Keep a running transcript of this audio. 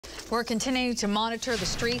We're continuing to monitor the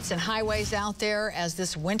streets and highways out there as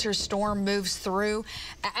this winter storm moves through.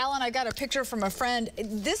 Alan, I got a picture from a friend.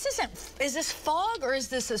 Is this fog or is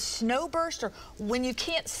this a snowburst, or when you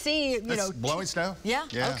can't see, blowing snow? Yeah,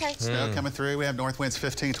 okay. Snow coming through. We have north winds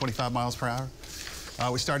 15, 25 miles per hour.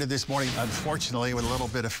 We started this morning, unfortunately, with a little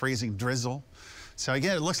bit of freezing drizzle. So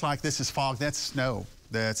again, it looks like this is fog. That's snow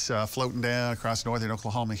that's floating down across northern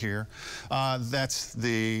Oklahoma here. That's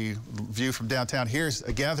the view from downtown. Here's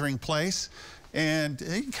a gathering place. And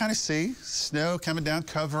you can kind of see snow coming down,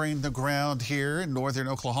 covering the ground here in northern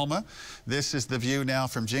Oklahoma. This is the view now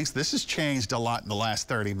from Jinx. This has changed a lot in the last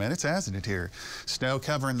 30 minutes, hasn't it here? Snow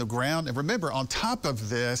covering the ground. And remember, on top of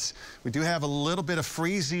this, we do have a little bit of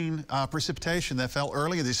freezing precipitation that fell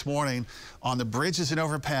earlier this morning on the bridges and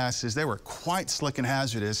overpasses. They were quite slick and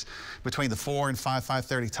hazardous between the 4 and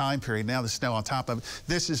 5:30 time period. Now the snow on top of it.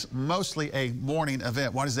 This is mostly a morning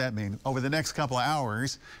event. What does that mean? Over the next couple of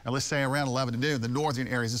hours, and let's say around 11 to noon, the northern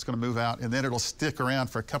areas is going to move out, and then it'll stick around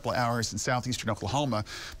for a couple of hours in southeastern Oklahoma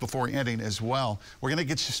before ending as well. We're going to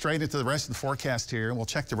get you straight into the rest of the forecast here, and we'll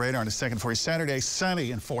check the radar in a second for you. Saturday,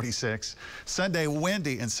 sunny and 46. Sunday,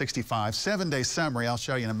 windy and 65. 7-day summary, I'll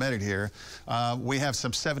show you in a minute here. We have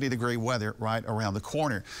some 70-degree weather right around the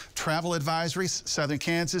corner. Travel advisories, southern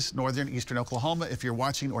Kansas, northern eastern Oklahoma. If you're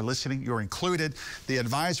watching or listening, you're included. The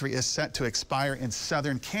advisory is set to expire in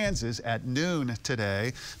southern Kansas at noon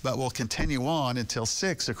today, but will continue on until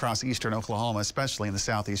 6 across eastern Oklahoma, especially in the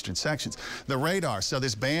southeastern sections. The radar, so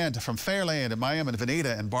this band from Fairland and Miami and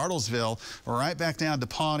Veneta and Bartlesville right back down to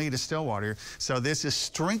Pawnee to Stillwater. So this is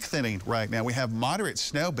strengthening right now. We have moderate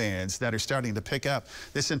snow bands that are starting to pick up.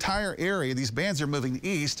 This entire area, these bands are moving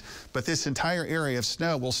east, but this entire area of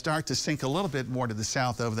snow will start to sink a little bit more to the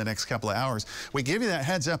south over the next couple of hours. We give you that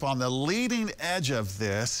heads up on the leading edge of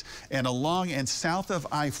this, and along and south of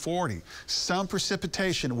I-40. Some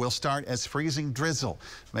precipitation will start as freezing drizzle,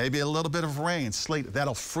 maybe a little bit of rain, sleet.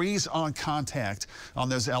 That'll freeze on contact on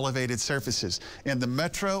those elevated surfaces. In the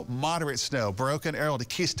metro, moderate snow, Broken Arrow to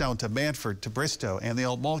Keystone to Manford to Bristow and the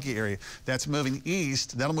Old Mulkey area. That's moving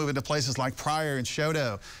east. That'll move into places like Pryor and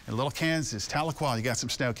Choteau and Little Kansas, Tahlequah. You got some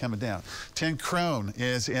snow coming down. 10 Crone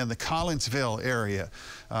is in the Collinsville area.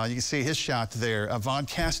 You can see his shot there. Von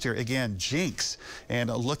Castor, again, Jinx, and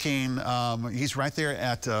looking, he's right there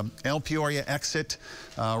at El Peoria exit,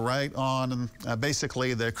 right on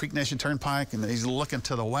basically the Creek Nation Turnpike, and he's looking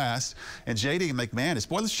to the west. And JD McManus.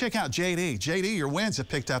 Boy, let's check out JD. JD, your winds have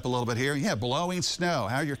picked up a little bit here. Yeah, blowing snow.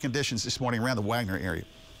 How are your conditions this morning around the Wagner area?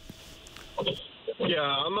 Yeah,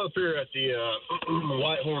 I'm up here at the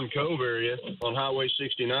Whitehorn Cove area on Highway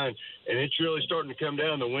 69, and it's really starting to come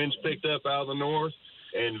down. The wind's picked up out of the north,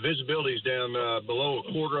 and visibility's down below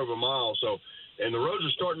a quarter of a mile. And the roads are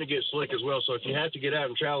starting to get slick as well. So if you have to get out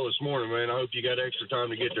and travel this morning, man, I hope you got extra time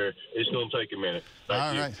to get there. It's going to take a minute.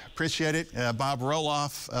 Thank you. All right. Appreciate it. Bob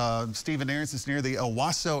Roloff, Stephen Nehrenz is near the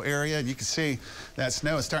Owasso area. And you can see that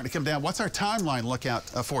snow is starting to come down. What's our timeline lookout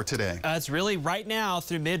for today? It's really right now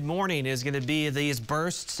through mid-morning is going to be these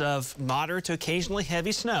bursts of moderate to occasionally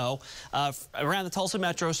heavy snow around the Tulsa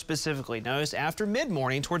metro specifically. Notice after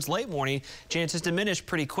mid-morning, towards late morning, chances diminish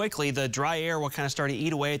pretty quickly. The dry air will kind of start to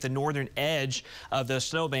eat away at the northern edge of those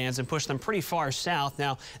snow bands and push them pretty far south.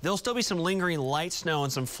 Now, there'll still be some lingering light snow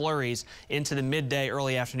and some flurries into the midday,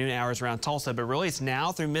 early afternoon hours around Tulsa, but really it's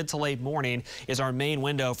now through mid to late morning is our main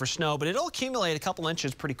window for snow, but it'll accumulate a couple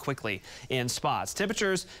inches pretty quickly in spots.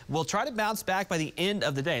 Temperatures will try to bounce back by the end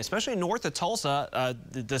of the day, especially north of Tulsa.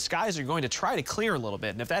 The skies are going to try to clear a little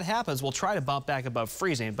bit, and if that happens, we'll try to bump back above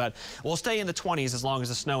freezing, but we'll stay in the 20s as long as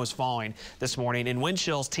the snow is falling this morning. And wind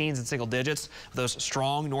chills, teens and single digits, those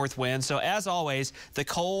strong north winds. So as always, the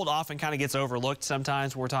cold often kind of gets overlooked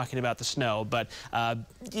sometimes when we're talking about the snow, but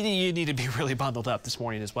you need to be really bundled up this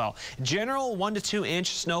morning as well. General 1 to 2 inch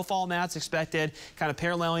snowfall amounts expected, kind of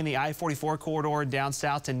paralleling the I-44 corridor down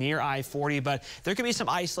south to near I-40, but there could be some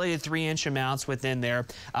isolated 3-inch amounts within there.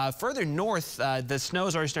 Further north, the snow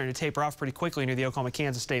is already starting to taper off pretty quickly near the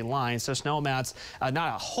Oklahoma-Kansas state line, so snow amounts,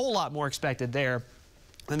 not a whole lot more expected there.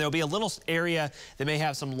 Then there'll be a little area that may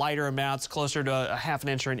have some lighter amounts, closer to a half an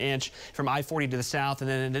inch or an inch from I-40 to the south. And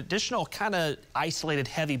then an additional kind of isolated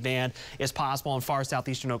heavy band is possible in far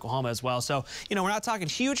southeastern Oklahoma as well. So, we're not talking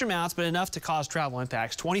huge amounts, but enough to cause travel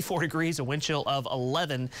impacts. 24 degrees, a wind chill of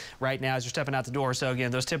 11 right now as you're stepping out the door. So,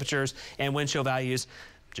 again, those temperatures and wind chill values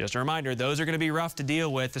Just a reminder, those are going to be rough to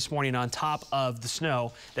deal with this morning on top of the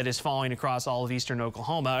snow that is falling across all of eastern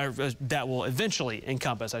Oklahoma, or that will eventually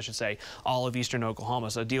encompass, I should say, all of eastern Oklahoma.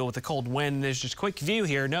 So deal with the cold wind. There's just a quick view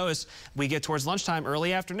here. Notice we get towards lunchtime,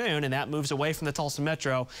 early afternoon, and that moves away from the Tulsa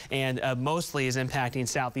metro and mostly is impacting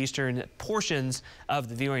southeastern portions of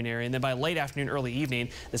the viewing area. And then by late afternoon, early evening,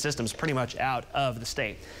 the system's pretty much out of the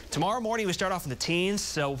state. Tomorrow morning, we start off in the teens,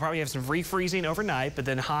 so we'll probably have some refreezing overnight, but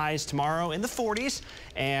then highs tomorrow in the 40s.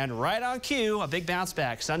 And right on cue, a big bounce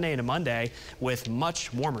back Sunday into Monday with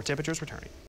much warmer temperatures returning.